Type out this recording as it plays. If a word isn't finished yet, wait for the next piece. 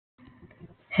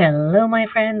Hello, my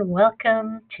friend.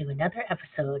 Welcome to another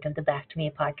episode of the Back to Me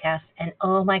podcast. And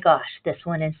oh my gosh, this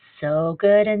one is so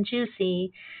good and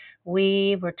juicy.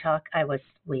 I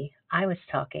was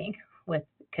talking with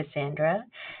Cassandra,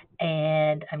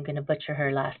 and I'm going to butcher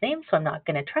her last name, so I'm not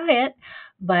going to try it.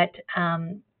 But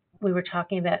we were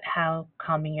talking about how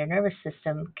calming your nervous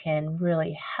system can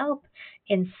really help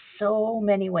in so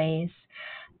many ways,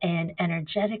 and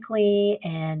energetically,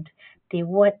 and the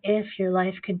what if your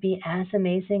life could be as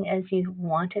amazing as you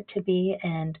want it to be,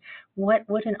 and what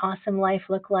would an awesome life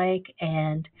look like.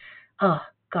 And oh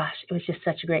gosh, it was just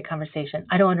such a great conversation.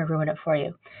 I don't want to ruin it for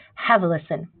you. Have a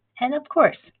listen. And of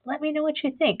course, let me know what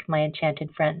you think, my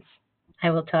enchanted friends.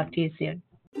 I will talk to you soon.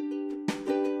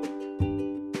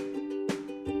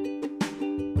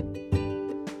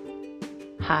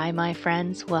 Hi, my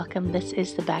friends. Welcome. This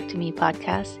is the Back to Me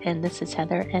podcast, and this is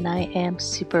Heather, and I am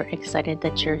super excited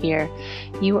that you're here.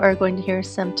 You are going to hear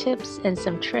some tips and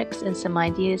some tricks and some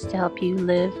ideas to help you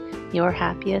live your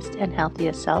happiest and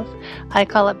healthiest self. I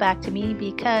call it Back to Me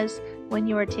because when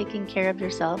you are taking care of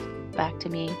yourself, back to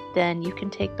me, then you can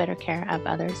take better care of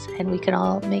others, and we can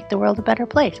all make the world a better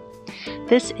place.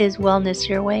 This is Wellness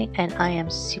Your Way, and I am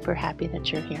super happy that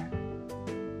you're here.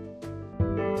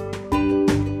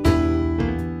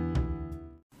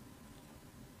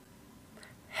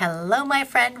 Hello, my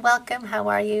friend. Welcome. How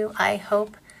are you? I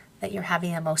hope that you're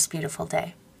having a most beautiful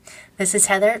day. This is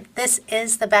Heather. This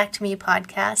is the Back to Me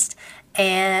podcast.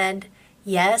 And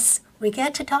yes, we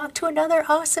get to talk to another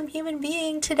awesome human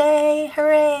being today.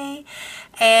 Hooray.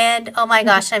 And oh my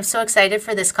gosh, I'm so excited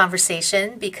for this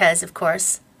conversation because, of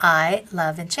course, I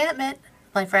love enchantment,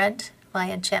 my friend, my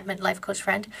enchantment life coach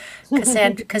friend,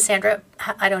 Cassandra.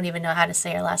 I don't even know how to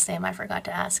say your last name. I forgot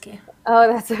to ask you.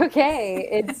 Oh, that's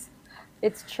okay.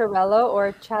 It's Chirello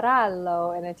or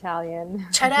Charallo in Italian.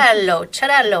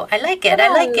 Charallo. I like it. I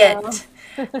like Charallo.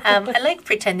 it. I like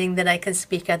pretending that I can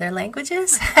speak other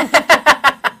languages.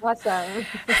 Awesome.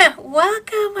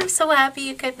 Welcome. I'm so happy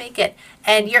you could make it.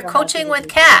 And I'm you're so happy coaching to with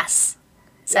be here. Cass.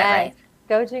 Is that Yes. right?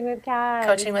 Coaching with Cass.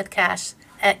 Coaching with Cash.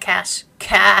 At Cash.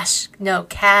 Cash. No,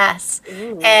 Cass.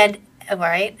 Ooh. And, all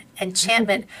right,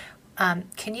 enchantment.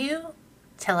 Can you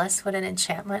tell us what an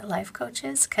enchantment life coach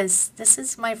is? Because this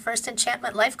is my first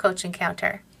enchantment life coach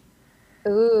encounter.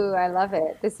 Ooh, I love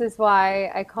it. This is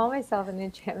why I call myself an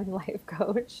enchantment life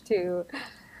coach to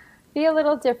be a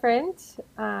little different.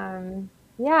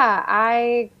 Yeah,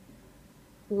 I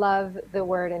love the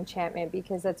word enchantment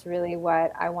because that's really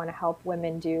what I want to help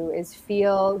women do is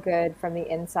feel good from the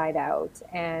inside out.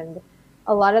 And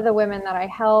a lot of the women that I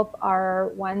help are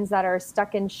ones that are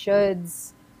stuck in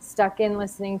shoulds, stuck in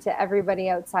listening to everybody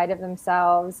outside of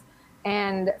themselves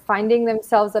and finding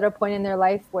themselves at a point in their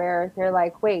life where they're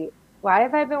like, wait, why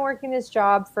have I been working this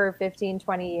job for 15,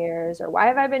 20 years? Or why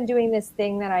have I been doing this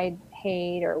thing that I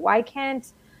hate? Or why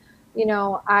can't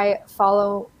I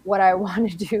follow what I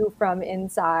want to do from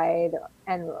inside,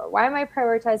 and why am I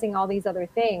prioritizing all these other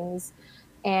things?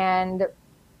 And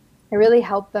I really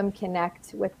help them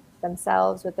connect with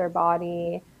themselves, with their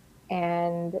body,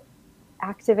 and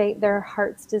activate their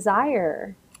heart's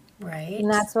desire. And Right?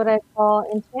 that's what I call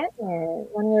enchantment.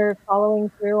 When we're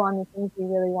following through on the things we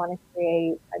really want to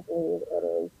create, I believe it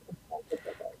is enchanted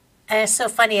with it. And it's so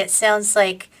funny. It sounds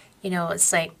like,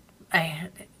 it's like I,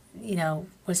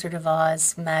 Wizard of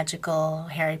Oz, magical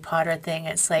Harry Potter thing.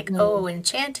 It's like, Mhm. oh,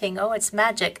 enchanting. Oh, it's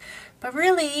magic. But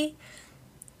really,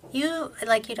 you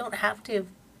don't have to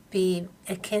be,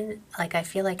 I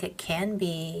feel like it can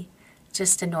be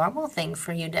just a normal thing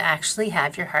for you to actually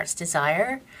have your heart's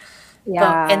desire.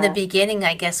 But in the Yeah. beginning,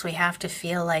 I guess we have to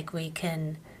feel like we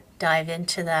can dive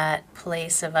into that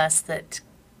place of us that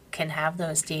can have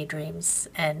those daydreams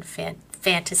and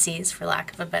fantasies, for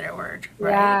lack of a better word,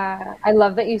 right? Yeah, I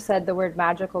love that you said the word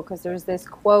magical because there's this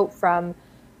quote from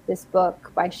this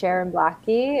book by Sharon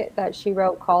Blackie that she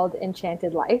wrote called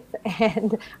Enchanted Life.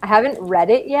 And I haven't read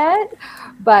it yet,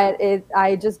 but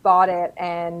I just bought it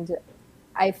and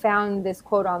I found this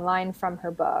quote online from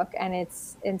her book and it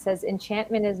says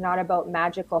enchantment is not about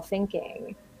magical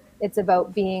thinking. It's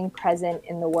about being present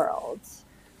in the world.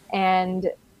 And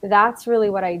that's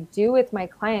really what I do with my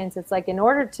clients. It's like in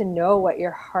order to know what your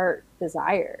heart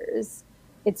desires,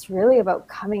 it's really about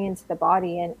coming into the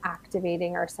body and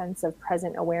activating our sense of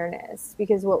present awareness.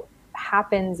 Because what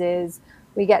happens is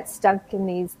we get stuck in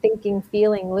these thinking,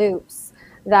 feeling loops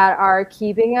that are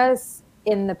keeping us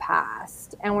in the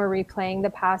past, and we're replaying the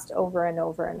past over and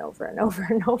over and over and over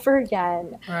and over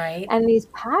again. Right? And these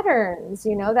patterns,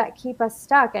 that keep us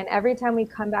stuck. And every time we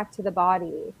come back to the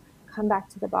body,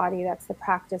 that's the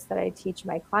practice that I teach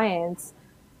my clients.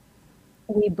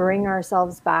 we bring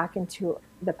ourselves back into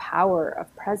the power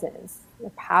of presence, the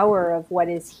power of what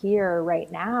is here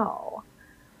right now.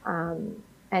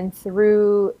 And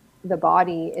through the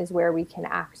body is where we can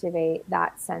activate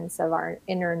that sense of our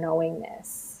inner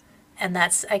knowingness. And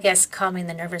that's, I guess, calming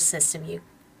the nervous system.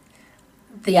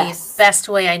 The Yes. best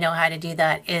way I know how to do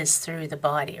that is through the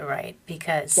body, right?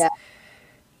 Because Yeah.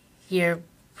 your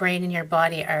brain and your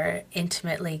body are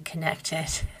intimately connected.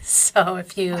 So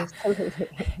Absolutely.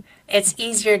 it's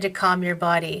easier to calm your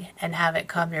body and have it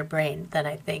calm your brain than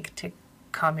I think to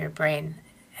calm your brain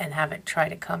and have it try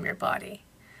to calm your body.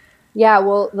 Yeah,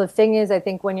 well, the thing is, I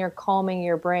think when you're calming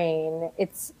your brain,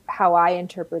 it's how I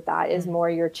interpret that is more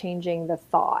you're changing the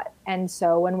thought. And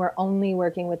so when we're only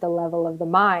working with the level of the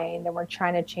mind and we're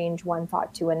trying to change one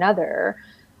thought to another,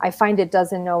 I find it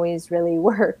doesn't always really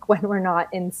work when we're not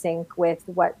in sync with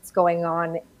what's going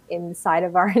on inside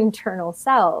of our internal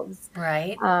selves.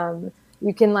 Right?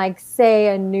 You can like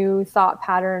say a new thought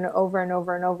pattern over and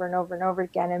over and over and over and over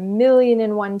again,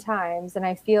 1,000,001 times. And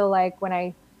I feel like when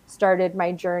I started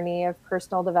my journey of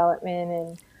personal development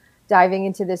and diving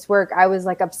into this work, I was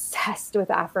like obsessed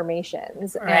with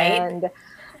affirmations. Right?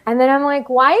 And then I'm like,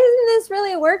 why isn't this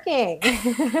really working?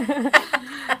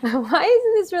 Why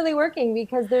isn't this really working?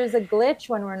 Because there's a glitch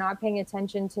when we're not paying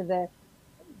attention to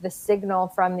the signal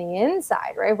from the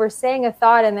inside, right? We're saying a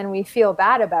thought and then we feel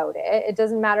bad about it. It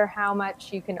doesn't matter how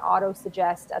much you can auto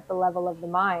suggest at the level of the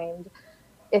mind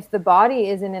if the body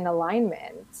isn't in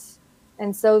alignment.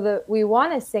 And so we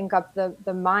want to sync up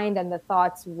the mind and the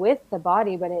thoughts with the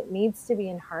body, but it needs to be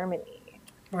in harmony.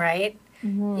 Right? You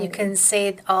Mm-hmm. can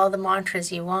say all the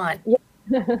mantras you want, Yeah.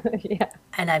 Yeah.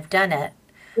 and I've done it.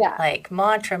 Yeah. Like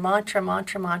mantra, mantra,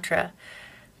 mantra, mantra.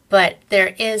 But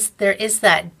there is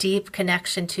that deep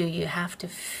connection to you have to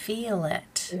feel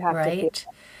it, You have to feel. right?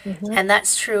 Mm-hmm. And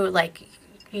that's true. Like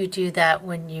you do that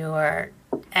when you are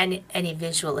any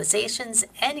visualizations,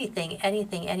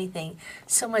 anything.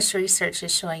 So much research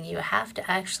is showing you have to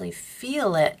actually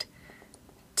feel it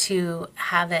to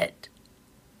have it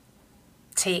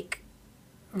take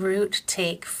root,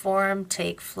 take form,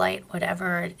 take flight,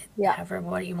 whatever, Yeah. however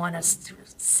what you want us to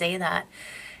say that.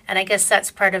 And I guess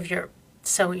that's part of your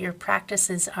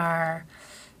practices are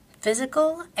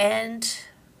physical and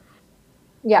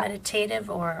Yeah. meditative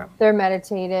or They're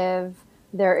meditative,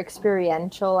 they're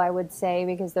experiential, I would say,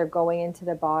 because they're going into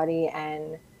the body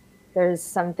and there's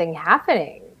something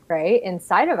happening, right,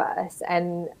 inside of us.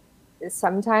 And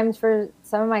sometimes for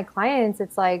some of my clients,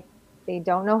 it's like they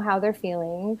don't know how they're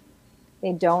feeling.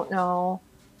 They don't know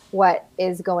what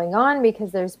is going on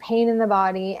because there's pain in the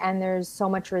body and there's so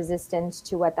much resistance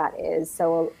to what that is.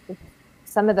 So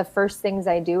some of the first things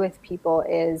I do with people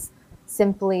is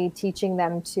simply teaching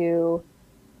them to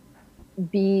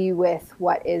be with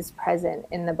what is present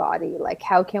in the body. Like,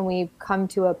 how can we come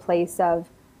to a place of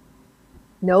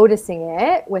noticing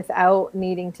it without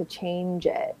needing to change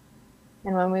it?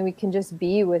 And when we can just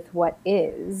be with what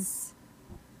is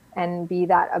and be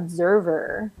that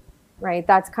observer, right?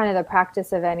 That's kind of the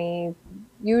practice of any,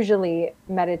 usually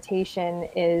meditation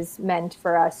is meant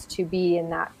for us to be in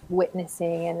that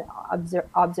witnessing and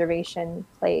observation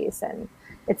place. And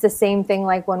it's the same thing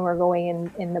like when we're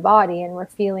going in the body and we're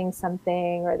feeling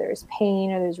something or there's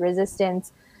pain or there's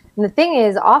resistance. And the thing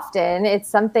is, often it's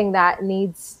something that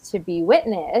needs to be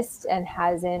witnessed and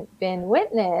hasn't been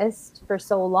witnessed for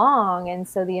so long. And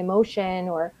so the emotion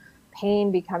or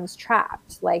pain becomes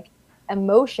trapped. Like,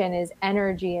 emotion is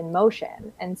energy in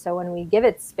motion. And so when we give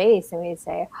it space and we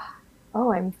say,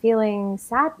 oh, I'm feeling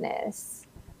sadness.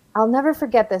 I'll never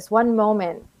forget this one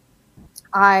moment.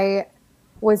 I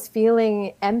was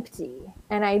feeling empty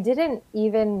and I didn't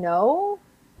even know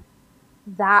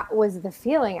that was the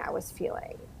feeling I was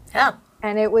feeling. oh,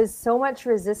 And it was so much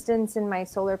resistance in my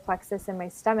solar plexus and my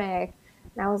stomach.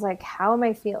 And I was like, how am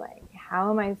I feeling?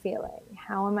 How am I feeling?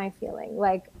 How am I feeling?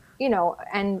 Like,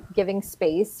 and giving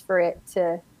space for it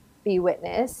to be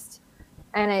witnessed.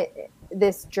 And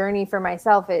this journey for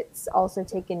myself, it's also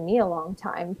taken me a long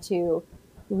time to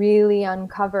really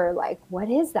uncover, like,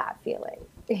 what is that feeling?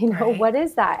 right. What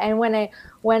is that? And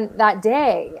when that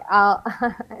day,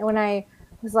 when I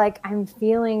was like, I'm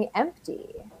feeling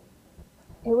empty,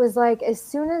 it was like, as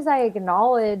soon as I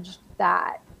acknowledged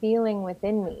that feeling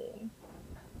within me,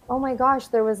 oh my gosh,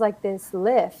 there was like this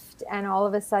lift. And all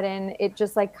of a sudden, it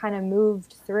just like kind of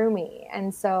moved through me.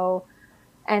 And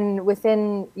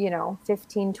within,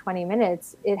 15, 20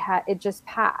 minutes, it just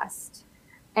passed.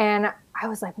 And I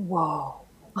was like, whoa,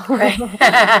 Right.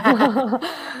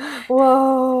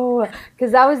 Whoa.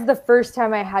 Because that was the first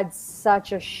time I had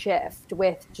such a shift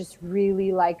with just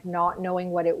really like not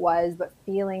knowing what it was, but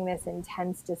feeling this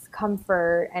intense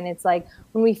discomfort. And it's like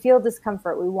when we feel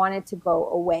discomfort, we want it to go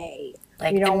away. We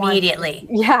Like don't want, immediately.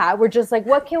 yeah, we're just like,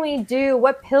 what can we do?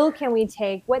 What pill can we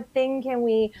take? What thing can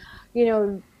we, you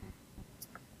know,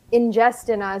 ingest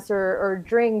in us or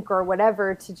drink or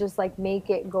whatever to just like make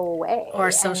it go Or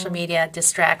away? social And media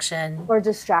distraction, or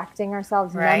distracting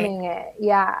ourselves, right? numbing it.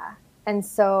 Yeah. And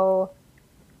so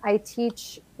I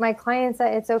teach my clients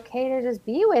that it's okay to just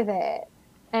be with it.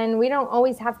 And we don't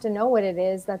always have to know what it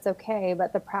is. That's okay.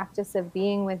 But the practice of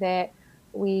being with it,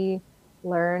 we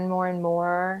learn more and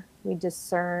more. We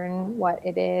discern what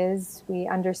it is. We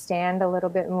understand a little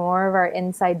bit more of our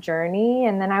inside journey.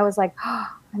 And then I was like, oh,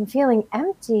 I'm feeling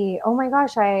empty. Oh my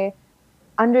gosh, I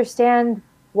understand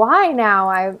why now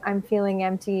I'm feeling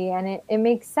empty, and it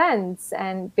makes sense,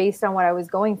 and based on what I was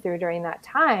going through during that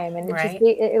time, and it just Right.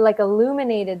 it like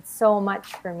illuminated so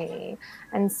much for me.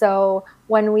 And so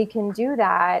when we can do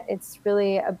that, it's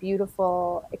really a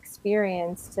beautiful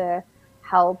experience to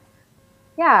help,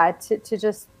 yeah, to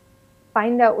just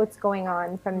find out what's going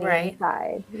on from the Right.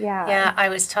 inside. Yeah. Yeah, I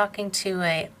was talking to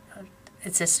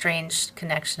it's a strange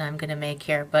connection I'm going to make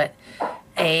here, but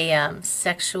a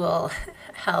sexual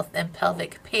health and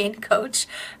pelvic pain coach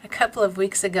a couple of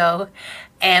weeks ago,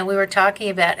 and we were talking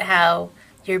about how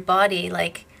your body,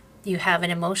 like, you have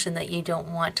an emotion that you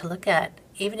don't want to look at,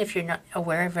 even if you're not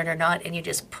aware of it or not, and you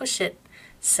just push it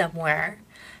somewhere.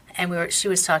 And she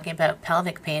was talking about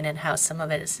pelvic pain and how some of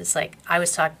it is just like, I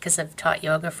was talking because I've taught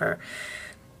yoga for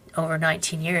over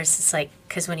 19 years. It's like,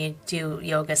 because when you do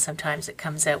yoga, sometimes it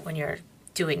comes out when you're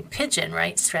doing pigeon,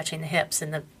 right? Stretching the hips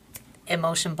and the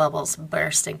emotion bubbles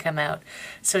burst and come out.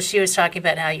 So she was talking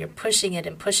about how you're pushing it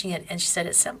and pushing it. And she said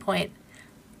at some point,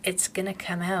 it's going to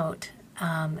come out.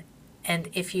 And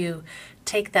if you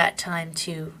take that time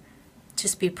to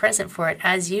just be present for it,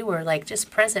 as you were like, just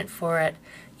present for it,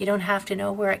 you don't have to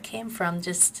know where it came from.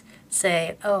 Just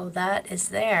say, oh, that is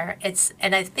there.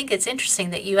 And I think it's interesting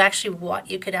that you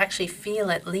could actually feel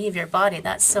it leave your body.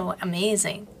 That's so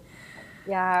amazing.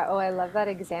 Yeah. Oh, I love that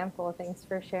example. Thanks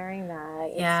for sharing that.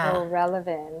 It's Yeah. so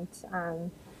relevant.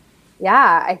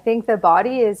 Yeah, I think the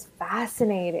body is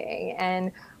fascinating.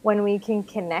 And when we can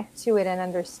connect to it and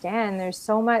understand, there's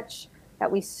so much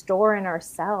that we store in our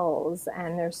cells,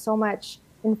 and there's so much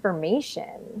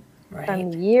information from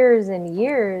Right. years and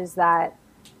years that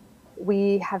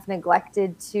we have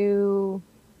neglected to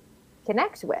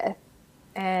connect with.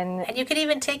 And And you could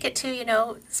even take it to,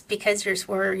 it's because you're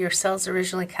where your cells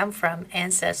originally come from,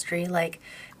 ancestry. Like,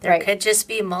 there right. could just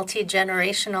be multi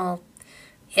generational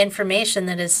information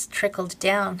that has trickled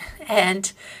down,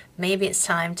 and maybe it's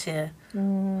time to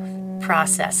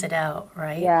process Mm, it out,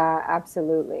 right? yeah,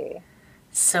 absolutely.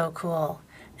 So cool.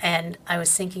 And I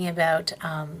was thinking about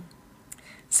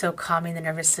so calming the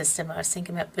nervous system. I was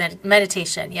thinking about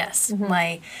meditation. Yes, Hmm.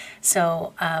 I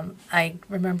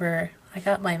remember I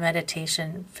got my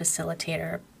meditation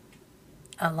facilitator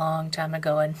a long time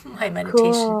ago, and my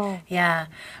meditation, Cool. yeah,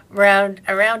 around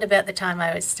about the time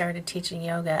I was started teaching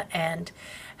yoga, and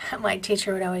my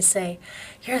teacher would always say,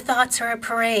 "Your thoughts are a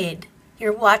parade.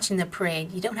 You're watching the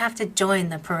parade. You don't have to join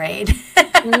the parade."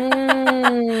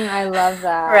 I love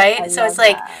that. I Right? So it's love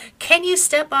like, that. can you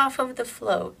step off of the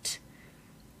float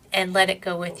and let it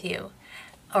go with you?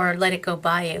 Or let it go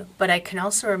by you. But I can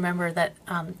also remember that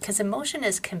because emotion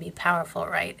can be powerful,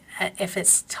 right? If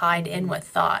it's tied in with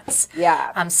thoughts,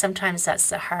 Yeah. sometimes that's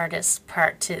the hardest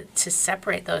part to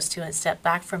separate those two and step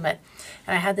back from it.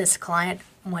 And I had this client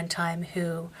one time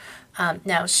who,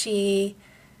 now she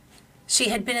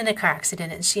had been in a car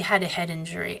accident and she had a head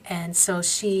injury, and so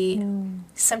she Mm.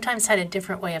 sometimes had a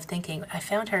different way of thinking. I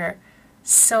found her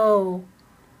so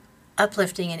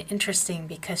uplifting and interesting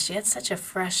because she had such a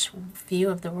fresh view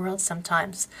of the world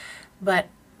sometimes. But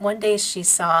one day she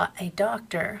saw a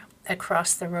doctor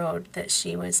across the road that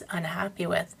she was unhappy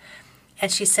with.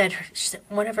 And she said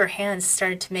one of her hands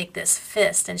started to make this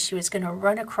fist, and she was going to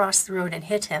run across the road and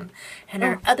hit him. And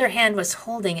her Oh. other hand was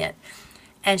holding it.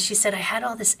 And she said, I had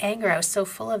all this anger. I was so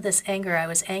full of this anger. I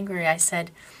was angry. I said,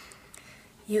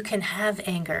 you can have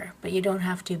anger, but you don't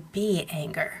have to be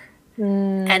anger.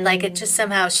 And like it just Mm.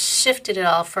 somehow shifted it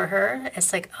all for her.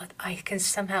 It's like, oh, I can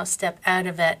somehow step out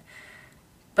of it.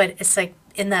 But it's like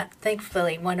in that,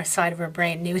 thankfully, one side of her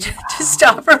brain knew to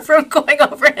stop her from going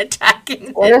over and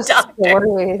attacking What the a doctor.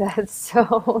 story. That's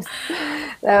so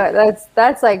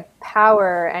that's like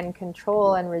power and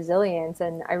control and resilience.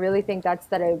 And I really think that's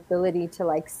that ability to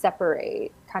like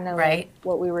separate, kind of like Right?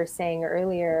 what we were saying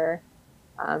earlier.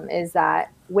 is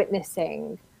that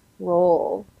witnessing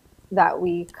role that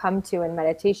we come to in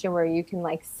meditation, where you can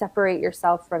like separate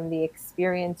yourself from the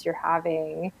experience you're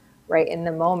having right in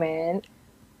the moment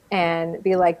and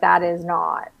be like, that is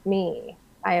not me.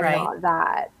 I am Right. not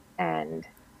that. And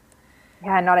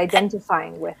yeah, not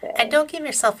identifying with And it. don't give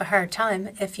yourself a hard time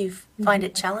if you find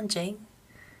it Mhm. challenging,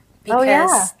 Oh yeah.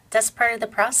 because that's part of the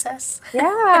process.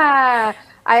 Yeah.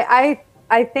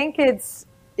 I think it's,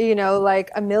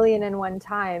 like a million and one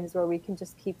times where we can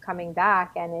just keep coming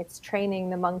back, and it's training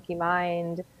the monkey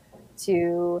mind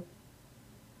to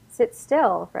sit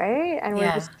still, right? And we're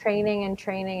Yeah, just training and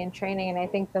training and training. And I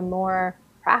think the more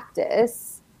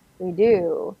practice we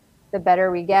do, the better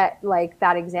we get. Like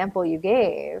that example you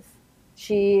gave,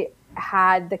 she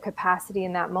had the capacity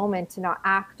in that moment to not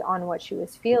act on what she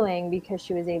was feeling because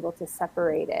she was able to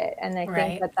separate it. And I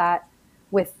think right. that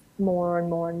with more and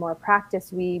more and more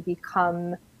practice, we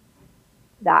become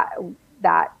that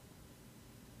that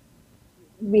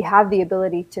we have the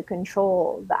ability to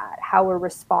control that, how we're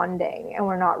responding, and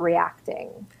we're not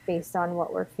reacting based on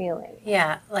what we're feeling.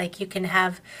 Yeah, like you can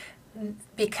have,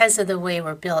 because of the way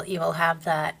we're built, you will have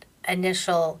that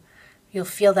initial, you'll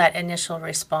feel that initial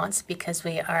response because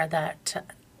we are that,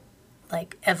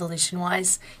 like evolution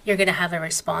wise, you're going to have a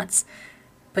response,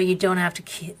 but you don't have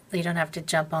to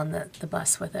jump on the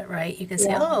bus with it, right? You can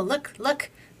say, Yeah. oh, look,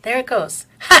 there it goes.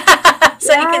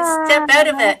 So you can step out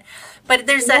of Yeah. it. But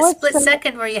there's that It's split so,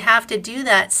 second where you have to do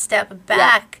that step yeah,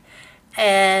 back.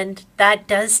 And that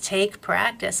does take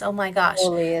practice. Oh my gosh.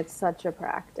 totally. It's such a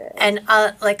practice. And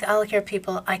like I'll hear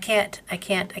people, I can't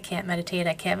meditate,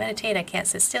 I can't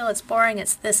sit still, it's boring,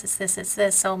 it's this, it's this, it's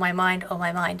this, oh my mind, oh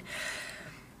my mind.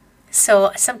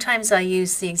 So sometimes I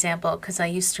use the example because I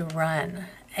used to run,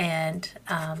 and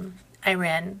I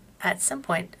ran, at some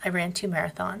point, I ran 2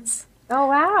 marathons. Oh,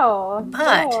 wow.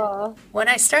 But Cool. when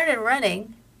I started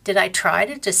running, did I try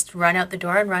to just run out the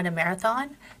door and run a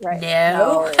marathon? Right.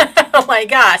 No. No. Oh my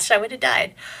gosh, I would have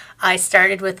died. I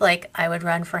started with like, I would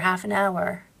run for half an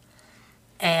hour.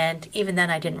 And even then,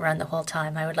 I didn't run the whole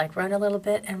time. I would like run a little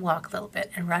bit and walk a little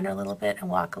bit and run a little bit and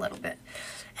walk a little bit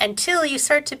until you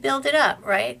start to build it up,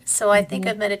 right? So I think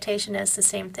Mhm. of meditation as the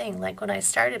same thing. Like when I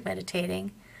started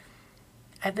meditating,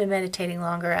 I've been meditating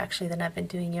longer actually than I've been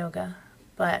doing yoga,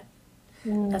 but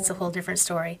that's a Mm. whole different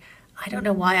story. I don't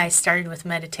know Mhm. why I started with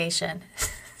meditation.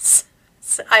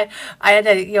 So I had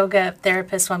a yoga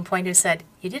therapist one point who said,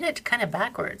 you did it kind of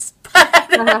backwards.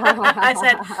 I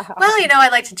said, well, I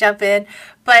like to jump in,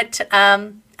 but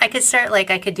I could start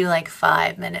like I could do like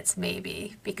 5 minutes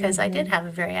maybe because Mhm.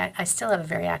 I still have a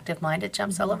very active mind. It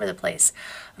jumps all Mhm. over the place.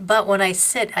 But when I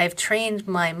sit, I've trained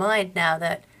my mind now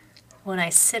that when I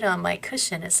sit on my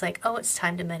cushion, it's like, oh, it's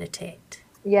time to meditate,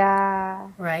 Yeah.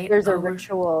 right? There's a Oh, we're,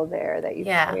 ritual there that you've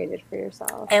yeah. created for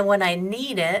yourself. And when I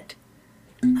need it,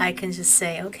 I can just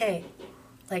say, okay,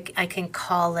 like I can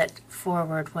call it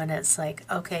forward when it's like,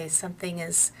 okay, something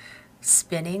is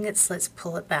spinning, let's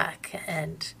pull it back.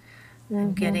 And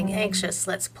I'm getting Mhm. anxious,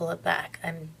 let's pull it back.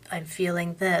 I'm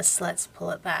feeling this, let's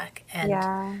pull it back. And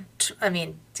Yeah. I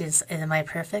mean, am I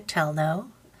perfect? Hell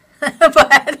no.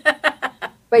 but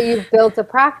But you've built a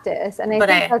practice, and I but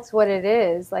think I that's what it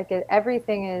is. Like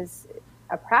everything is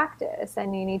a practice,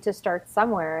 and you need to start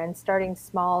somewhere, and starting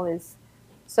small is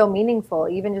so meaningful,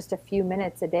 even just a few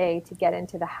minutes a day to get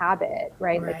into the habit,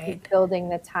 right? Like keep right. building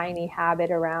the tiny habit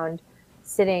around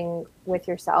sitting with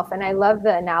yourself. And I love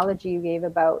the analogy you gave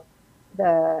about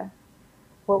the,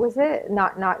 what was it?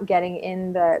 Not getting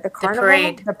in the The carnival,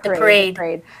 parade. the The parade, the parade.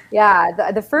 parade.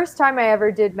 Yeah, the first time I ever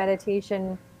did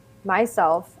meditation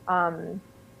myself,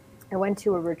 I went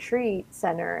to a retreat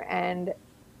center, and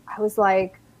I was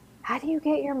like, how do you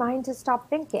get your mind to stop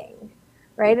thinking?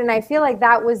 Right. And I feel like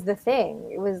that was the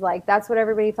thing. It was like, that's what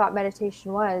everybody thought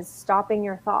meditation was, stopping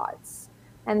your thoughts.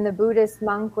 And the Buddhist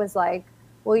monk was like,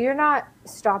 well, you're not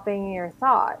stopping your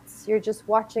thoughts. You're just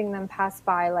watching them pass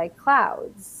by like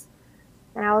clouds.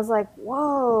 And I was like,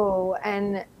 whoa.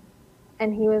 And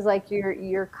he was like,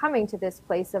 you're coming to this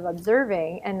place of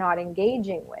observing and not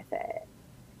engaging with it.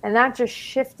 And that just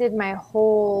shifted my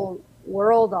whole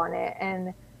world on it.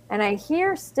 And I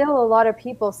hear still a lot of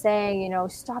people saying,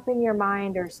 stopping your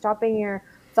mind or stopping your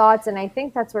thoughts. And I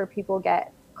think that's where people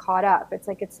get caught up. It's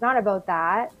like, it's not about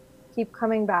that. Keep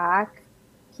coming back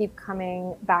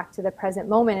to the present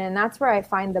moment. And that's where I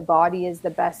find the body is the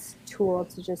best tool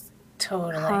to just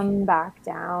Totally. come back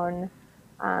down.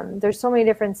 There's so many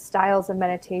different styles of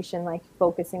meditation, like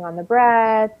focusing on the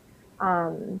breath,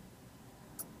 um,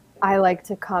 I like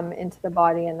to come into the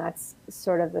body, and that's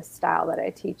sort of the style that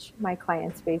I teach my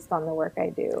clients based on the work I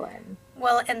do. And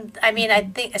Well, and I mean, I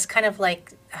Mhm. think it's kind of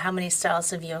like how many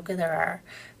styles of yoga there are.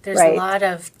 There's a Right. lot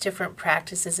of different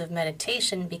practices of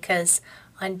meditation because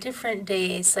on different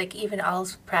days, like even I'll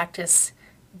practice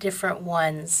different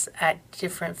ones at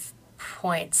different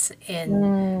points in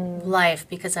Mm, life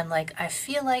because I'm like, I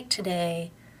feel like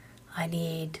today I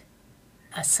need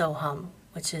a Soham,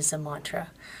 which is a mantra,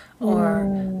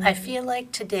 or I mm, feel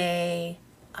like today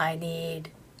I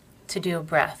need to do a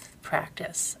breath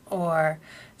practice, or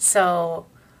so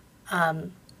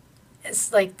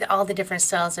it's like all the different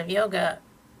styles of yoga.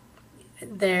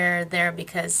 They're there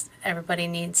because everybody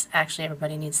needs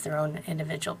their own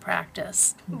individual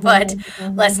practice. But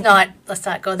let's not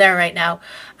go there right now.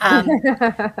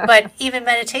 But even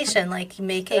meditation, like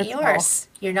make it personal. yours.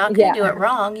 You're not going to do Yeah. it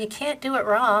wrong. You can't do it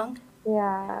wrong.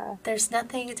 Yeah.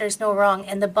 There's no wrong.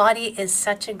 And the body is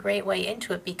such a great way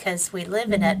into it because we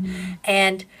live in it. Mm,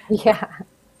 And yeah.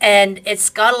 it's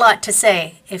got a lot to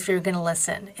say if you're going to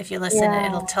listen. If you listen,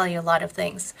 it'll Yeah. tell you a lot of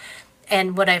things.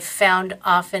 And what I've found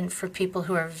often for people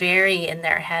who are very in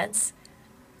their heads,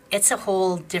 it's a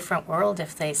whole different world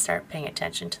if they start paying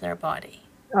attention to their body.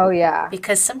 Oh, yeah.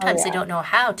 Because Oh, sometimes they yeah. don't know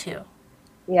how to.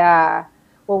 Yeah.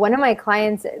 Well, one of my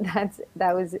clients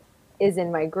that was is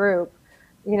in my group,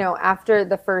 after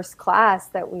the first class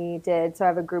that we did, so I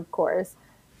have a group course,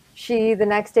 she the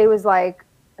next day was like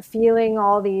feeling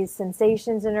all these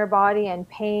sensations in her body and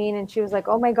pain, and she was like,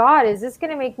 "Oh my God, is this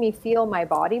going to make me feel my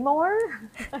body more?"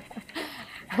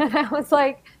 And I was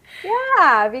like,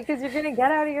 "Yeah, because you're going to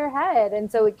get out of your head."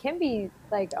 And so it can be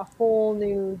like a whole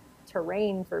new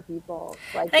terrain for people.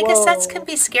 It's like, And I guess that can "Whoa."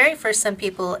 be scary for some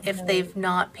people if Mhm, they've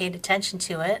not paid attention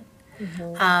to it.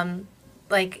 mhm. Um,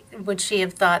 like, would she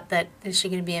have thought that is she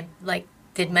going to be like,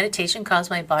 did meditation cause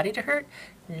my body to hurt?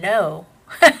 No.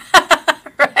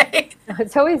 Right?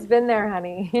 It's always been there,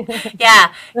 honey.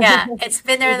 Yeah, yeah. It's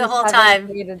been there You the just whole haven't time.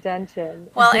 paid attention.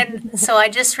 Well, and so I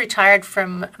just retired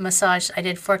from massage. I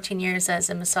did 14 years as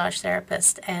a massage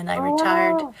therapist, and I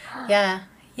retired. Oh, Yeah,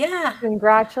 yeah.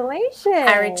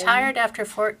 I congratulations. retired after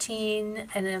 14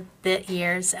 and a bit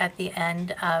years at the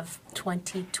end of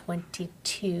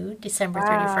 2022, December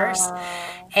 31st.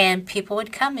 Wow. And people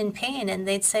would come in pain and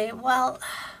they'd say, well,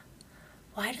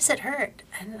 why does it hurt?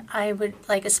 And I would,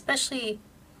 like, especially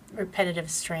repetitive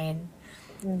strain,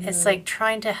 it's Mhm. like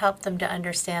trying to help them to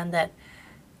understand that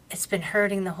it's been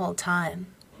hurting the whole time.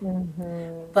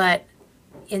 Mhm. But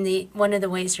in the one of the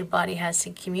ways your body has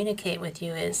to communicate with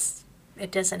you is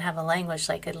it doesn't have a language,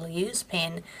 like it'll use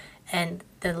pain, and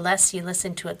the less you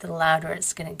listen to it, the louder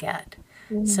it's going to get.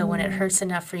 So when it Mhm. hurts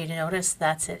enough for you to notice,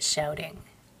 that's it shouting,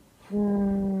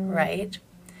 Mm. right?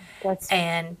 That's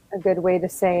And a good way to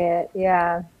say it.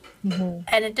 Yeah. Mhm.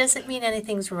 it doesn't mean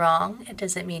anything's wrong. It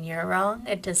doesn't mean you're wrong.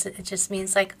 It just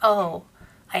means like, oh,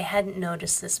 I hadn't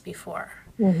noticed this before.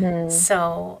 Mhm.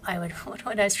 So I would,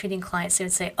 when I was treating clients, they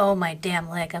would say, "Oh, my damn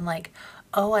leg." I'm like,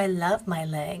 "Oh, I love my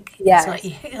leg." Is what Yes.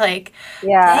 you like?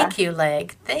 Yeah. Thank you,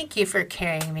 leg. Thank you for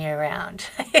carrying me around.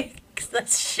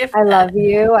 Let's I shift love that,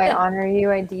 you. I honor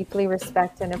you. I deeply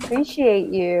respect and appreciate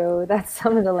you. That's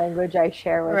some of the language I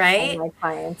share with some of right? my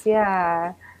clients.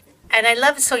 Yeah. And I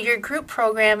love so your group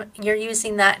program. You're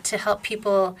using that to help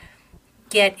people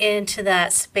get into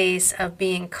that space of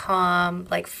being calm,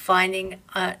 like finding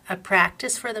a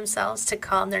practice for themselves to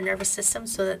calm their nervous system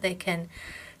so that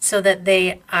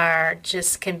they are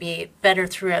just can be better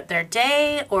throughout their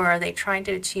day, or are they trying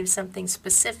to achieve something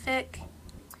specific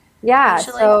Yeah.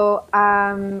 usually? So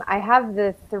I have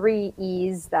the three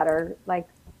E's that are like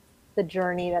the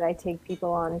journey that I take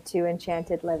people on to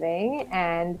enchanted living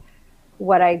and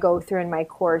what I go through in my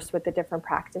course with the different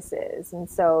practices. And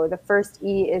so the first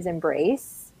E is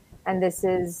embrace. And this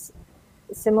is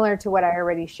similar to what I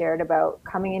already shared about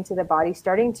coming into the body,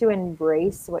 starting to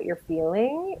embrace what you're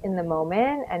feeling in the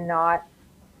moment and not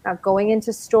going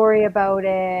into story about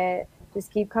it.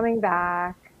 Just keep coming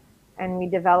back. And we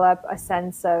develop a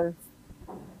sense of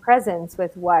presence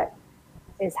with what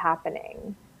is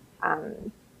happening.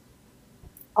 Um,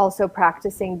 Also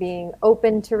practicing being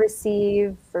open to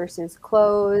receive versus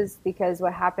closed, because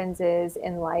what happens is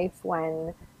in life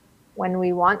when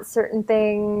we want certain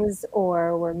things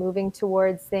or we're moving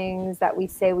towards things that we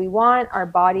say we want, our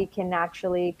body can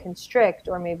naturally constrict,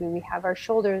 or maybe we have our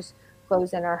shoulders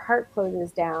closed and our heart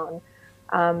closes down.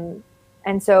 um,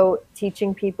 and so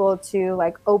teaching people to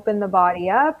like open the body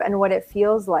up and what it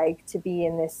feels like to be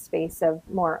in this space of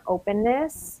more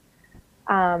openness,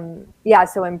 Yeah,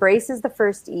 so embrace is the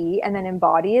first E, and then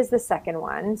embody is the second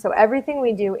one. So everything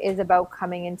we do is about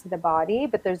coming into the body,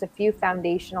 but there's a few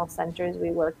foundational centers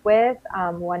we work with.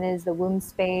 One is the womb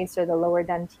space, or the lower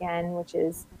dantian, which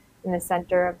is in the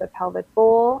center of the pelvic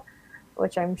bowl,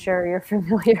 which I'm sure you're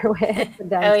familiar with.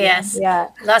 The Oh, dantian, yes. yeah,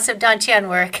 Lots of Dantian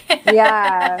work.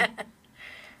 yeah.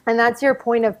 And that's your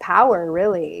point of power,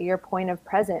 really, your point of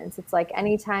presence. It's like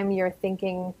anytime you're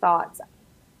thinking thoughts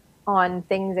on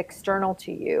things external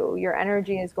to you, your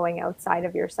energy is going outside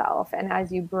of yourself. And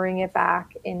as you bring it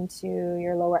back into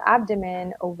your lower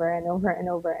abdomen over and over and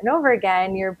over and over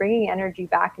again, you're bringing energy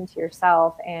back into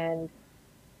yourself. And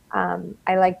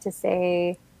I like to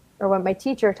say, or what my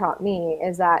teacher taught me,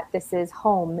 is that this is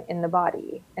home in the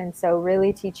body. And so,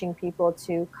 really teaching people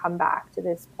to come back to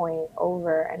this point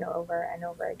over and over and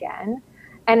over again.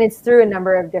 And it's through a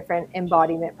number of different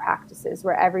embodiment practices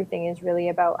where everything is really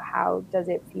about how does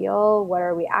it feel? What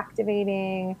are we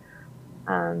activating?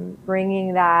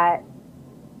 Bringing that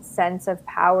sense of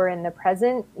power in the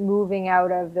present, moving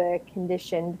out of the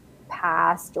conditioned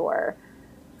past or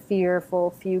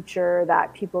fearful future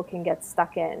that people can get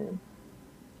stuck in.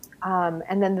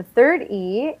 And then the third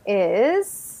E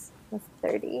is, what's the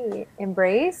third E?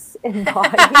 Embrace,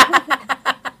 embody.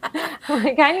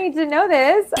 Like, I need to know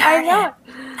this. Darn I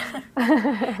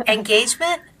know.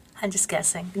 Engagement? I'm just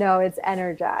guessing. No, it's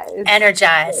energize.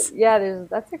 Energize. Yeah,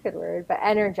 that's a good word, but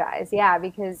energize. Yeah,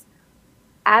 because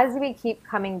as we keep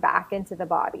coming back into the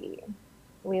body,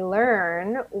 we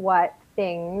learn what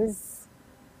things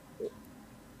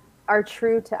are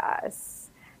true to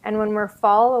us. And when we're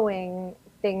following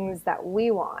things that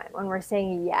we want, when we're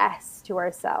saying yes to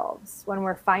ourselves, when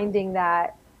we're finding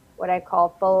that what I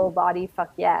call full body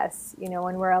fuck yes,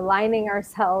 when we're aligning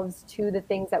ourselves to the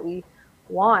things that we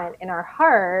want in our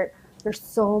heart, there's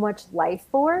so much life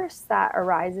force that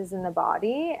arises in the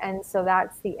body. And so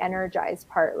that's the energized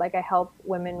part. Like, I help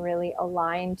women really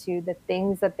align to the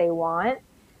things that they want,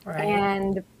 Right.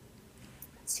 and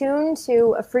tune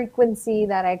to a frequency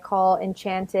that I call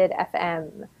enchanted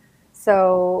FM.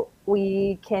 So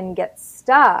we can get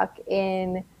stuck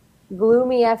in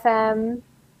gloomy FM,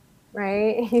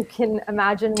 right? You can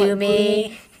imagine what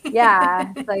Doomy.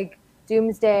 yeah, like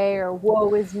doomsday or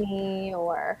woe is me,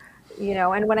 or,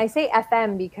 and when I say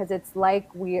FM, because it's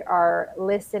like we are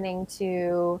listening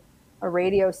to a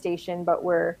radio station, but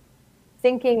we're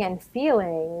thinking and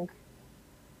feeling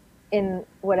in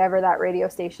whatever that radio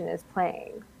station is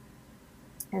playing.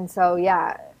 And so,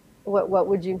 yeah, what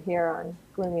would you hear on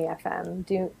gloomy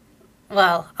FM?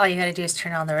 Well, all you got to do is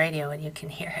turn on the radio and you can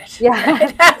hear it.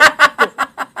 Yeah.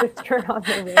 Just turn on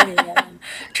the radio.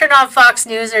 Turn on Fox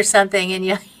News or something and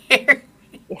you'll hear.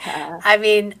 Yeah. I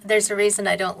mean, there's a reason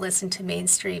I don't listen to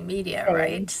mainstream media, Same.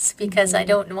 right? It's because I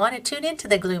don't want to tune into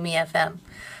the gloomy FM.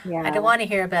 Yeah. I don't want to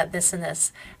hear about this and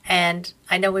this. And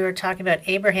I know we were talking about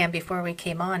Abraham before we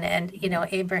came on, and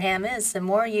Abraham is, the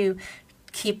more you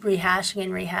keep rehashing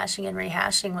and rehashing and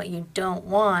rehashing what you don't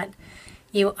want,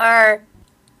 you are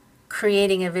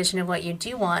creating a vision of what you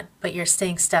do want, but you're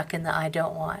staying stuck in the I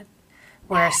don't want.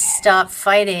 Where stop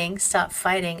fighting,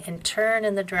 and turn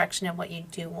in the direction of what you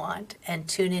do want, and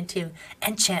tune into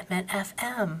Enchantment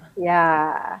FM.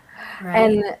 Yeah. Right?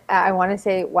 And I want to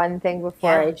say one thing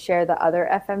before I share the other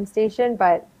FM station,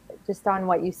 but just on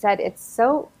what you said, it's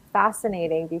so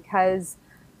fascinating because,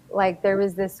 like, there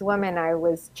was this woman I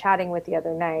was chatting with the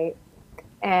other night,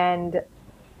 and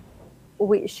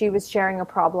she was sharing a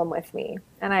problem with me.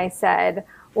 And I said,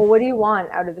 well, what do you want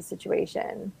out of the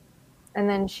situation? And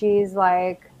then she's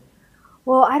like,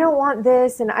 well, I don't want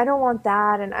this, and I don't want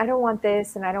that, and I don't want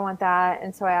this, and I don't want that.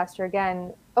 And so I asked her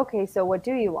again, okay, so what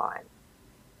do you want?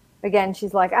 Again,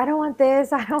 she's like, I don't want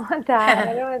this, I don't want that,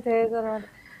 I don't want this, I don't want that.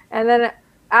 And then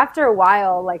after a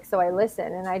while, so I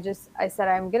listened, and I said,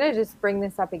 I'm going to just bring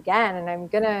this up again, and I'm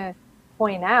going to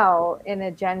point out in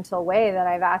a gentle way that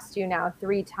I've asked you now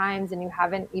 3 times, and you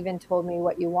haven't even told me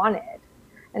what you wanted.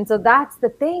 And so that's the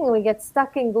thing. We get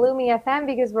stuck in gloomy FM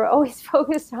because we're always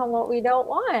focused on what we don't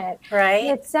want. Right.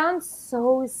 And it sounds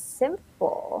so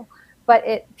simple, but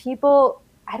people,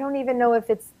 I don't even know if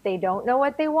it's they don't know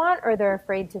what they want or they're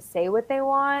afraid to say what they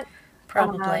want.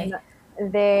 Probably.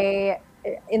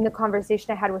 In the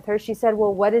conversation I had with her, she said,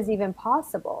 well, what is even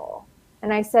possible?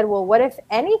 And I said, well, what if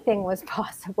anything was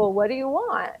possible? What do you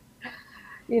want?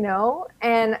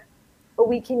 And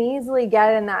we can easily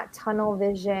get in that tunnel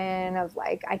vision of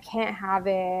like, I can't have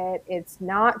it. It's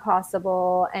not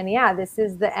possible. And yeah, this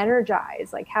is the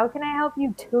energize. Like, how can I help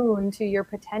you tune to your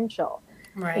potential?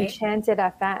 Right. Enchanted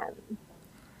FM.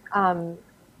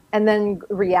 And then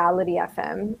Reality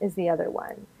FM is the other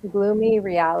one. Gloomy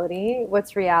Reality.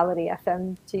 What's Reality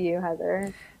FM to you,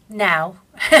 Heather? Now.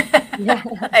 Yeah.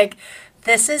 Like,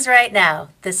 this is right now.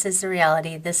 This is the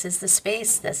reality. This is the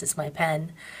space. This is my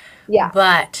pen. Yeah.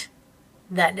 But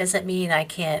that doesn't mean I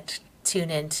can't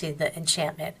tune into the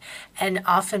enchantment. And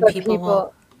But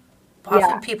people,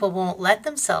 often yeah, people won't let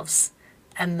themselves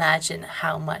imagine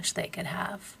how much they could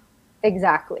have.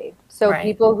 exactly. So Right.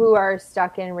 people who are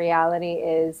stuck in reality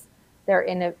is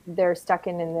they're stuck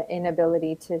in the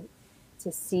inability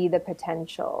to see the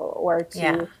potential or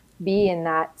Yeah. to be in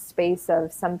that space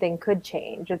of something could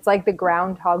change. It's like the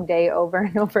Groundhog Day over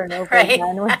and over and over Right.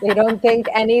 again, where they don't think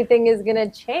anything is going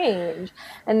to change.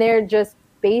 And they're just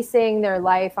basing their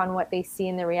life on what they see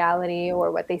in the reality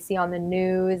or what they see on the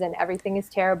news, and everything is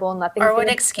terrible, nothing's Or what going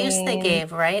to excuse they change.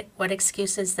 gave, right? What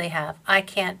excuses they have. I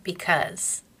can't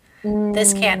because.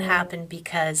 This can't Mm, happen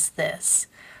because this.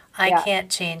 I yeah,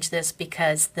 can't change this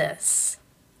because this.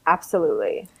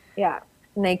 absolutely. Yeah.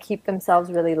 And they keep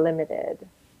themselves really limited.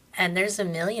 And there's a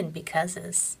million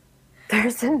becauses.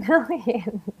 There's a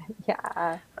million.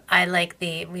 Yeah. I like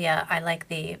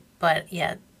the, but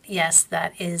yeah, yes,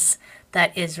 that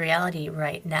is reality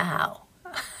right now.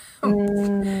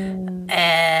 Mm,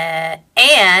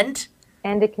 And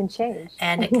and it can change.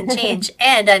 and it can change.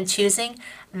 And I'm choosing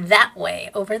that way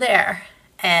over there.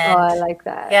 Oh, I And like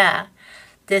that. yeah,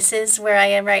 this is where I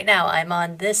am right now. I'm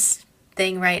on this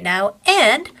thing right now,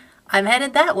 and I'm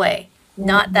headed that way.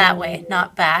 Not that way, Mhm.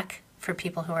 not back for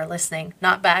people who are listening.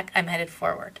 Not back, I'm headed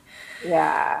forward.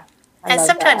 Yeah, I And love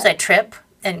sometimes that. I trip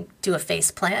and do a face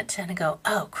plant and I go,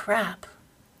 oh crap.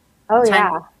 Oh,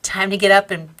 Time yeah. time to get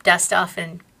up and dust off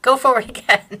and go forward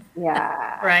again.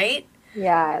 Yeah. Right?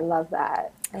 Yeah, I love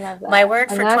that. I love My that.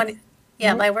 word And for 20 that's,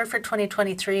 yeah, mhm. my word for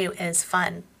 2023 is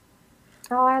fun.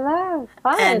 Oh, I love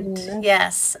And fun.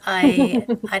 yes, I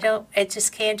don't it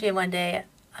just came to me one day.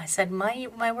 I said my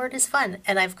word is fun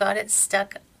and I've got it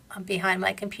stuck behind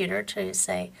my computer to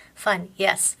say fun.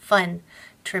 Yes, fun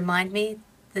to remind me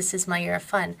this is my year of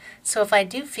fun. So if I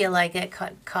do feel I get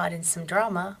caught in some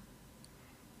drama,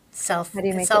 How do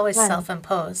you it's make it always fun?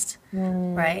 self-imposed,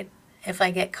 Mm, right? If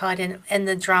I get caught in and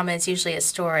the drama is usually a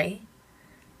story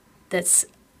that's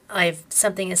I've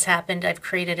something has happened, I've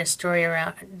created a story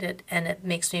around it and it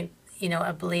makes me,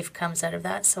 a belief comes out of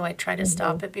that, so I try to mhm,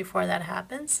 stop it before that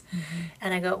happens. mhm.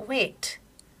 And I go, "Wait,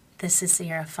 this is the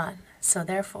year of fun." So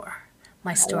therefore,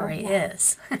 my I love story that.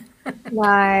 is,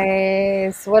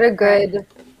 Nice. What a right? good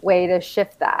way to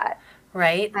shift that.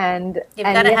 Right?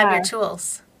 You've got And to have your yeah,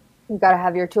 tools. you gotta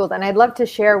have your tools. And I'd love to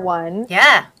share one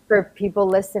Yeah. for people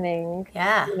listening,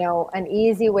 Yeah. an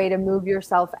easy way to move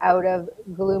yourself out of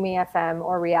gloomy FM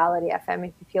or reality FM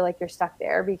if you feel like you're stuck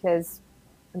there, because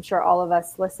I'm sure all of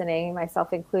us listening,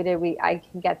 myself included, I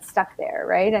can get stuck there,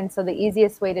 right? And so the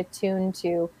easiest way to tune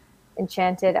to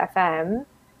Enchanted FM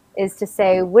is to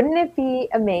say, wouldn't it be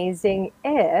amazing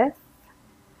if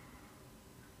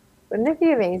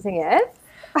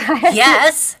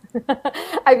Yes.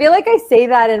 I feel like I say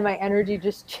that and my energy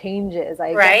just changes.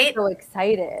 I get Right? so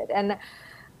excited, and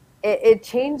it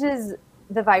changes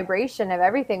the vibration of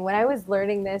everything. When I was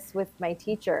learning this with my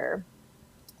teacher,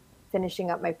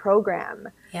 finishing up my program,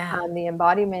 Yeah. the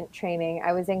embodiment training,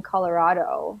 I was in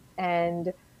Colorado,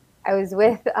 and I was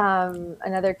with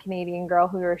another Canadian girl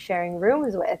who we were sharing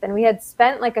rooms with, and we had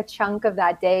spent like a chunk of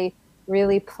that day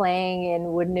really playing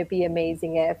in "Wouldn't it be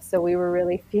amazing if?" So we were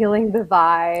really feeling the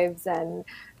vibes and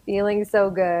feeling so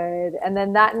good. And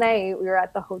then that night we were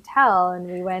at the hotel and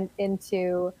we went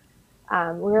into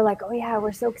we were like, oh yeah,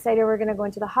 we're so excited, we're going to go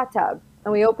into the hot tub.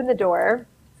 And we opened the door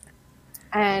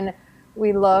and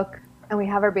we look and we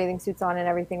have our bathing suits on and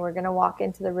everything. We're going to walk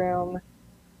into the room.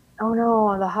 Oh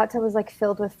no, the hot tub was like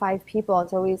filled with 5 people. And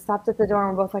so we stopped at the door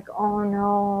and we're both like, oh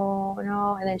no,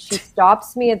 no. And then she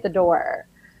stops me at the door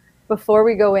before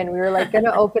we go in. We were like going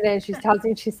to open it. And she stops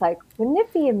me and she's like, wouldn't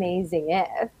it be amazing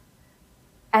if?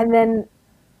 And then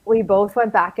we both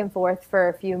went back and forth for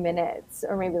a few minutes,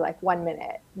 or maybe like 1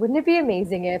 minute. Wouldn't it be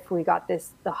amazing if we got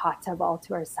the hot tub all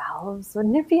to ourselves?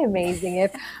 Wouldn't it be amazing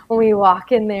if when we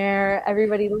walk in there,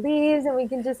 everybody leaves and we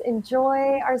can just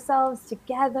enjoy ourselves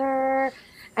together?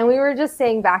 And we were just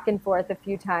saying back and forth a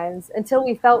few times until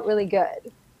we felt really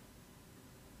good.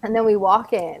 And then we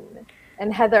walk in,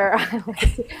 and Heather,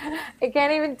 I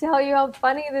can't even tell you how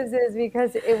funny this is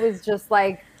because it was just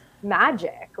like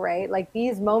magic, right? Like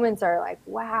these moments are like,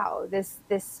 wow, this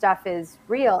stuff is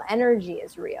real. Energy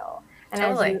is real. And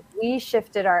as Totally. we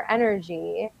shifted our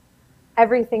energy,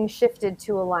 everything shifted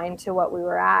to align to what we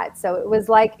were at. So it was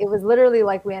literally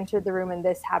like we entered the room and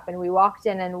this happened. We walked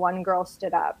in and one girl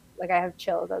stood up. Like I have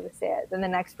chills as I say it. Then the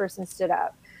next person stood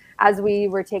up. as we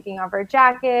were taking off our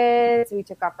jackets, we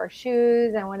took off our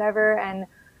shoes and whatever, and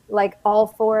like all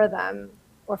 4 of them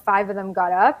or 5 of them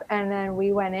got up, and then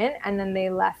we went in, and then they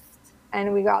left,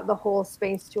 and we got the whole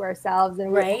space to ourselves,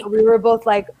 and Right. we were both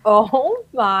like, oh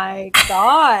my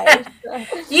gosh.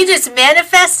 You just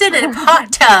manifested in a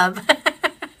hot tub.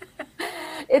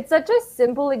 It's such a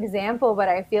simple example, but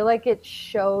I feel like it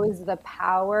shows the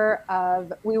power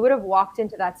of, we would have walked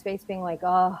into that space being like,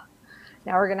 oh,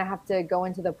 now we're going to have to go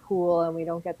into the pool and we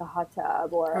don't get the hot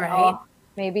tub, or Right. oh,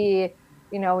 maybe,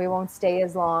 we won't stay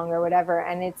as long or whatever.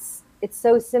 And it's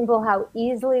so simple how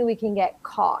easily we can get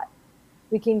caught.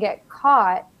 We can get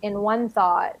caught in one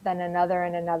thought, then another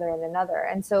and another and another.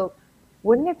 And so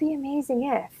wouldn't it be amazing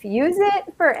if, use it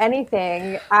for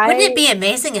anything. Wouldn't it be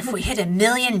amazing if we hit 1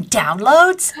 million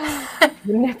downloads?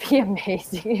 Wouldn't it be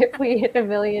amazing if we hit 1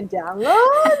 million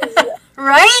downloads?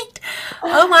 Right?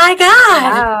 Oh my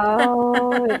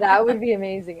God. Wow, that would be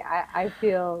amazing. I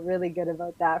feel really good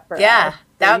about that for Yeah,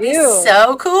 that would be you.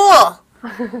 so cool.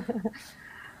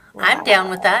 I'm Wow. down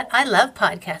with that. I love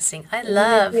podcasting. I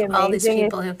love be all these amazing if-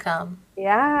 people who come.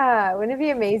 Yeah, wouldn't it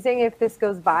be amazing if this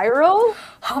goes viral?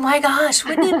 Oh my gosh,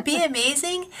 wouldn't it be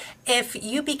amazing if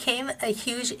you became a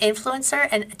huge influencer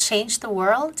and changed the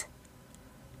world?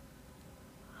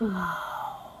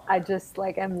 I just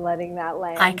like am letting that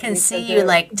land. I can see because you it-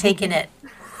 like taking it.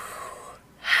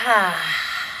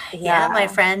 Yeah, my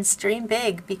friends, dream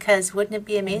big, because wouldn't it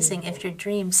be amazing if your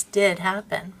dreams did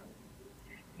happen?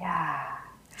 Yeah.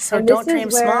 So And this don't is dream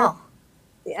where- small.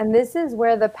 And this is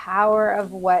where the power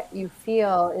of what you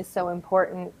feel is so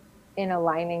important in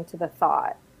aligning to the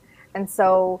thought. And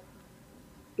so,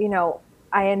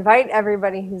 I invite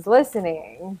everybody who's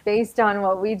listening, based on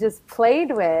what we just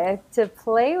played with, to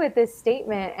play with this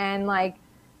statement. And like,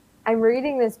 I'm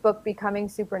reading this book, Becoming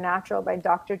Supernatural, by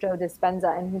Dr. Joe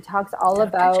Dispenza, and he talks all Dr.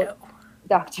 about Joe.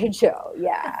 Dr. Joe.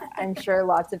 Yeah, I'm sure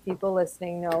lots of people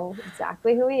listening know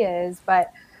exactly who he is,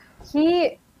 but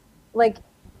he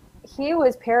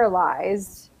was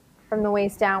paralyzed from the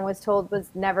waist down, was told was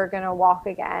never going to walk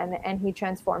again, and he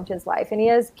transformed his life. And he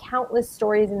has countless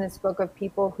stories in this book of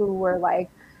people who were like,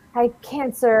 I had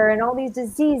cancer and all these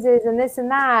diseases and this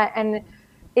and that. And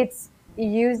it's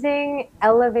using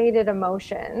elevated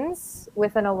emotions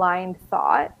with an aligned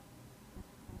thought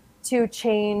to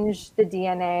change the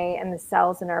DNA and the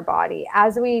cells in our body.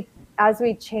 As we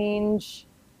change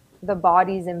the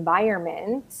body's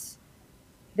environment,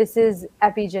 this is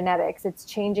epigenetics. It's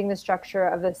changing the structure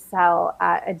of the cell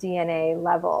at a DNA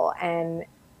level. And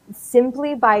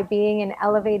simply by being in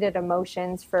elevated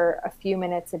emotions for a few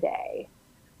minutes a day,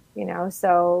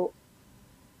 so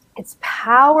it's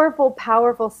powerful,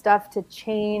 powerful stuff to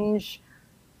change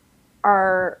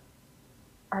our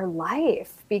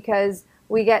life, because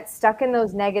we get stuck in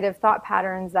those negative thought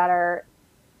patterns that are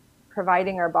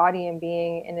providing our body and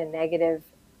being in a negative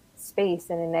space,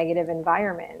 in a negative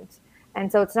environment. And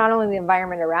so it's not only the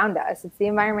environment around us, it's the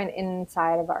environment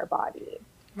inside of our body.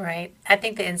 Right. I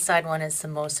think the inside one is the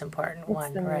most important It's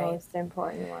one, the right? most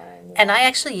important one. And I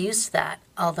actually used that,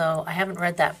 although I haven't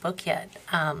read that book yet.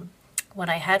 When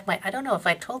I had I don't know if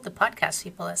I told the podcast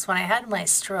people this, when I had my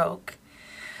stroke,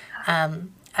 I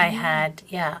had,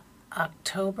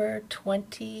 October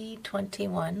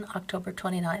 2021, October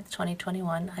 29th,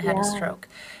 2021, I had a stroke.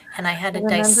 And I had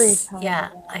remember you telling me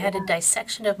that, I had a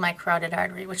dissection of my carotid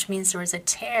artery, which means there was a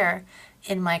tear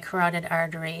in my carotid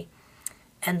artery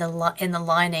and in the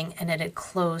lining, and it had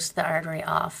closed the artery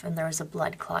off, and there was a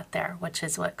blood clot there, which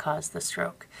is what caused the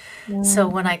stroke. So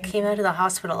when I came out of the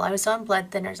hospital, I was on blood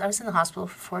thinners. I was in the hospital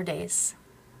for 4 days.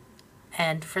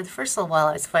 And for the first little while,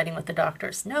 I was fighting with the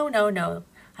doctors. No,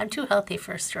 I'm too healthy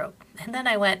for a stroke. And then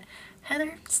I went,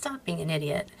 Heather, stop being an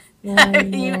idiot.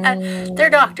 They're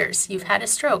doctors. You've had a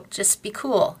stroke. Just be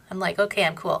cool. I'm like, okay,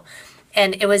 I'm cool.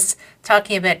 And it was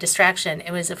talking about distraction.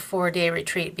 It was a 4-day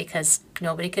retreat because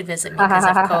nobody could visit me because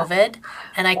of COVID.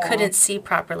 And I couldn't see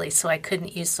properly, so I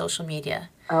couldn't use social media.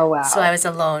 Oh, wow. So I was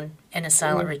alone in a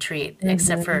silent retreat,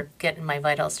 except for getting my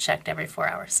vitals checked every 4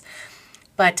 hours.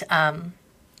 But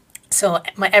so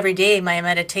every day, my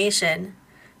meditation,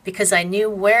 because I knew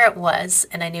where it was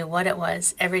and I knew what it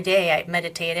was, every day I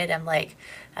meditated.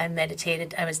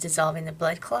 I was dissolving the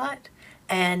blood clot.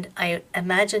 And I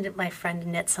imagined, my friend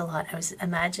knits a lot, I was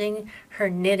imagining her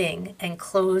knitting and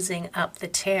closing up the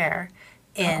tear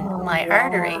in my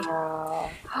artery.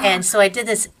 And so I did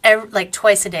this like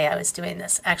twice a day. I was doing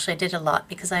this. Actually, I did a lot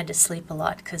because I had to sleep a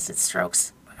lot because the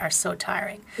strokes are so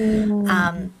tiring.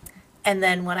 And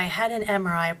then when I had an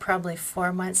MRI, probably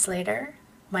 4 months later,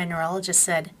 my neurologist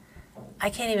said, I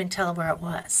can't even tell where it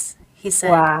was. He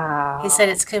said, Wow. he said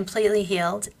it's completely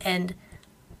healed, and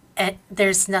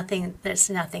there's nothing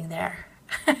there.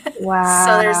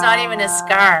 So there's not even a Wow.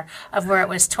 scar of where it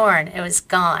was torn. It was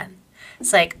gone.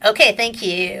 It's like, okay, thank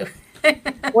you.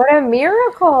 What a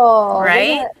miracle.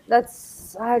 Right? That's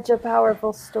such a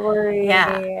powerful Yeah. story.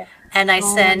 And Oh my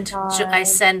I God.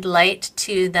 send light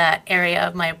to that area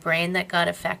of my brain that got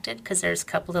affected because there's a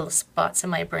couple little spots in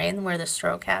my brain where the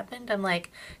stroke happened. I'm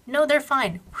like, no, they're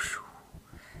fine.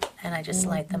 And I just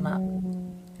light them up.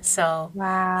 Mhm. So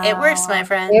it works, my Wow. It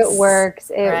friends. works.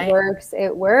 It Right? works.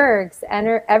 It works.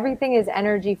 Everything is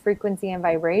energy, frequency, and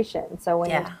vibration. So when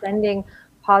you're Yeah. sending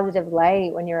positive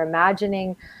light, when you're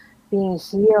imagining being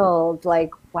healed,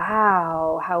 like,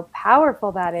 wow, how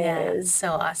powerful that Yeah. is.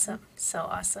 So awesome. So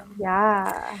awesome.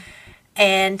 Yeah.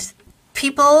 And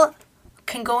people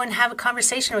can go and have a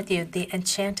conversation with you. The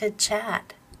Enchanted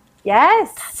Chat.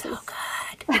 Yes. So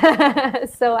good.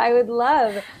 So I would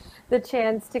love the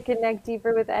chance to connect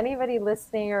deeper with anybody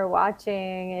listening or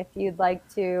watching if you'd like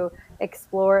to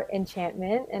explore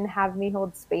enchantment and have me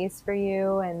hold space for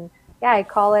you. And yeah, I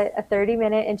call it a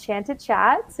 30-minute enchanted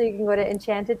chat. So you can go to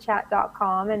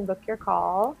enchantedchat.com and book your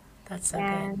call. That's so good.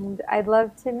 And I'd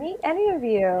love to meet any of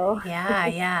you. Yeah,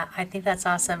 yeah. I think that's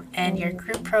awesome. And your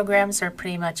group Mm, programs are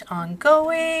pretty much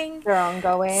ongoing. they're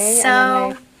ongoing. And then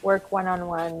I So, work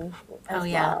one-on-one oh as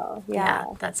yeah. well. Yeah. Yeah,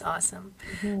 that's awesome.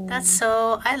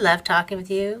 Mhm. I love talking with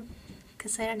you,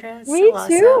 Cassandra. It's Me so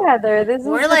too, awesome. Heather. This was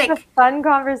We're such a like, fun we're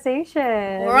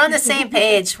conversation. on the same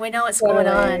page. We know what's going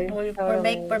on. Totally, We're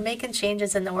totally. making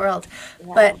changes in the world.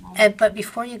 Yeah. But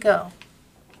before you go,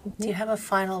 do Mhm. you have a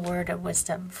final word of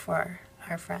wisdom for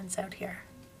our friends out here?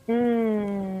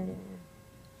 Mm.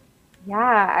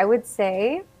 Yeah, I would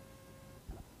say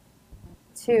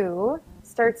to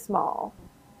start small.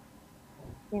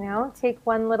 Take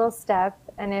one little step,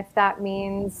 and if that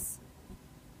means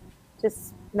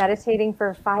just meditating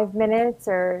for 5 minutes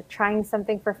or trying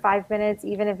something for 5 minutes,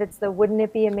 even if it's the wouldn't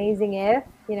it be amazing if,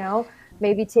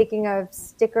 maybe taking a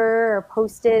sticker or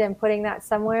post it and putting that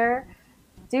somewhere.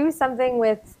 Do something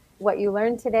with what you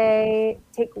learned today.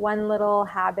 Take one little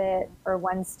habit or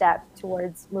one step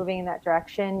towards moving in that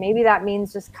direction. Maybe that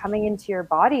means just coming into your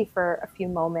body for a few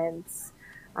moments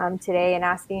today and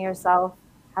asking yourself,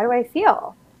 how do I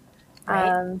feel?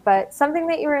 Right? But something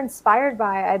that you were inspired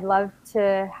by, I'd love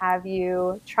to have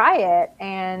you try it,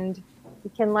 and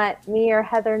you can let me or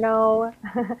Heather know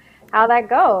how that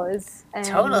goes. And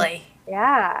Totally.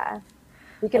 yeah,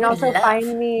 you I can would also love.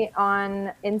 find me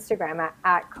on Instagram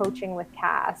at Coaching with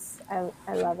Cass. I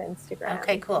love Okay,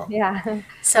 Instagram. cool. Yeah.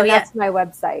 So And yeah, that's my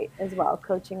website as well,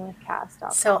 so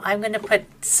coachingwithcass.com. I'm going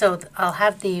to I'll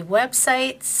have the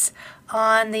websites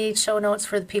on the show notes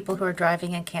for the people who are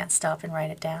driving and can't stop and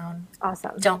write it down.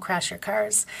 Awesome. Don't crash your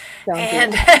cars. Don't do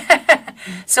And that.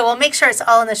 so we'll make sure it's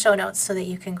all in the show notes so that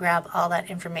you can grab all that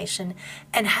information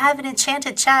and have an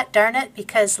enchanted chat, darn it,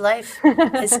 because life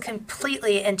is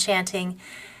completely enchanting.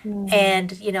 Mm.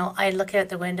 And, I look out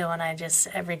the window and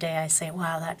every day I say,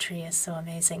 wow, that tree is so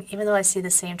amazing. Even though I see the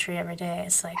same tree every day,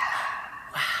 it's like,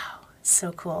 wow,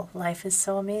 so cool. Life is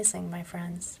so amazing, my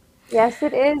friends. Yes,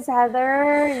 it is,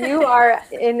 Heather. You are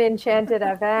in Enchanted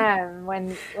FM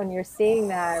when you're seeing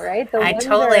that, right? The I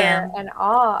totally wonder am. and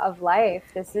awe of life.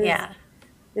 Yeah.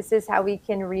 This is how we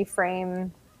can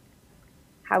reframe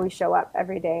how we show up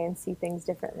every day and see things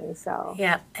differently. So,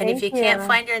 Yeah. And if thank you can't you.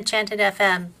 find your enchanted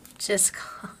FM, just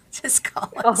call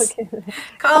us. Okay.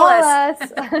 Call Call us.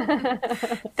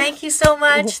 us. Thank you so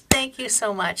much. Thank you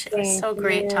so much. It was Thank so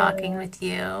great talking you. with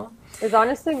you. It was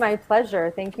honestly my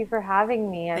pleasure. Thank you for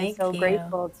having me. I'm Thank so you.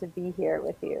 grateful to be here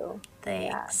with you.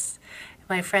 Yeah. Thanks.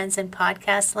 My friends in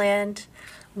podcast land,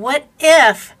 what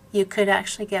if you could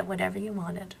actually get whatever you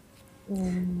wanted?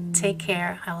 Take Mm.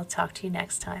 care. I will talk to you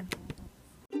next time.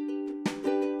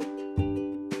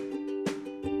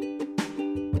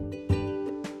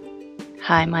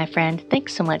 Hi, my friend.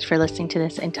 Thanks so much for listening to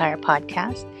this entire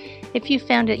podcast. If you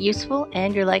found it useful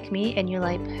and you're like me and you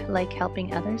like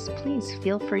helping others, please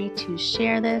feel free to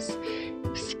share this.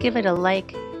 Give it a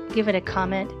like, give it a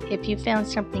comment. If you found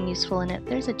something useful in it,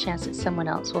 there's a chance that someone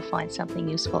else will find something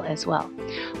useful as well.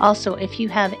 Also, if you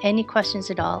have any questions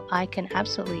at all, I can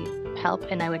absolutely help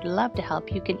and I would love to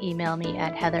help. You can email me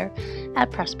at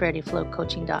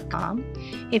heather@prosperityflowcoaching.com.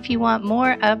 If you want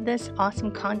more of this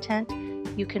awesome content,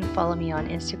 you can follow me on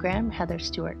Instagram, Heather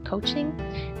Stewart Coaching.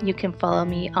 You can follow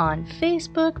me on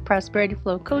Facebook, Prosperity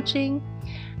Flow Coaching.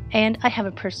 And I have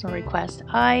a personal request.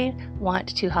 I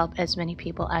want to help as many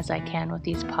people as I can with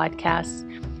these podcasts.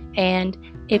 And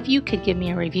if you could give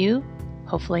me a review,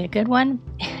 hopefully a good one,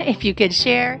 if you could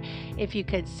share, if you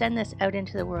could send this out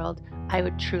into the world, I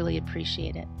would truly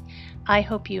appreciate it. I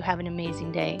hope you have an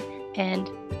amazing day. And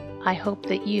I hope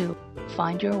that you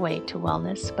find your way to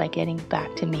wellness by getting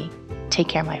back to me. Take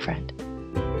care, my friend.